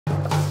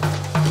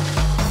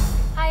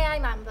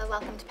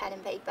welcome to Pen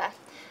and Paper.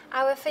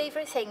 Our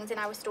favourite things in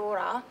our store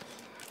are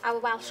our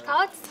Welsh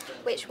cards,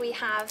 which we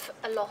have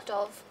a lot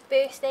of: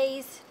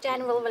 birthdays,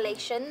 general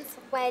relations,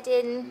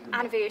 wedding,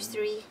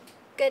 anniversary,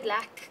 good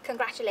luck,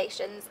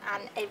 congratulations,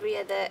 and every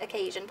other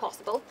occasion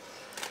possible.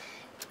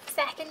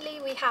 Secondly,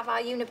 we have our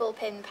Uniball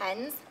pin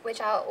pens, which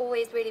are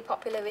always really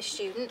popular with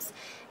students,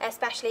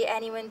 especially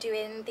anyone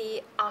doing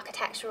the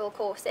architectural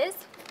courses.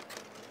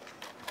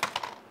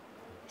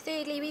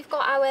 Thirdly, we've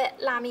got our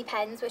Lamy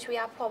pens, which we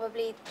are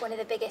probably one of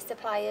the biggest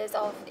suppliers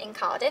of in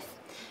Cardiff.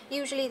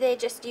 Usually they're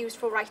just used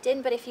for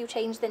writing, but if you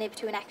change the nib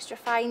to an extra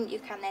fine, you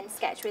can then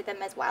sketch with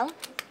them as well.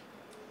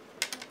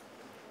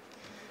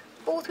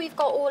 Fourth, we've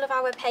got all of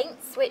our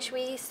paints, which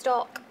we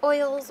stock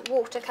oils,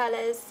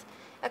 watercolours,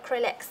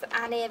 acrylics,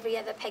 and every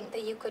other paint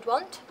that you could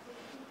want.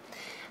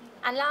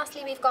 And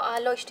lastly, we've got our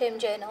Leuchtturm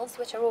journals,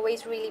 which are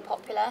always really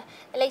popular.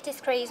 The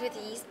latest craze with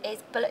these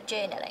is bullet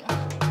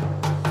journaling.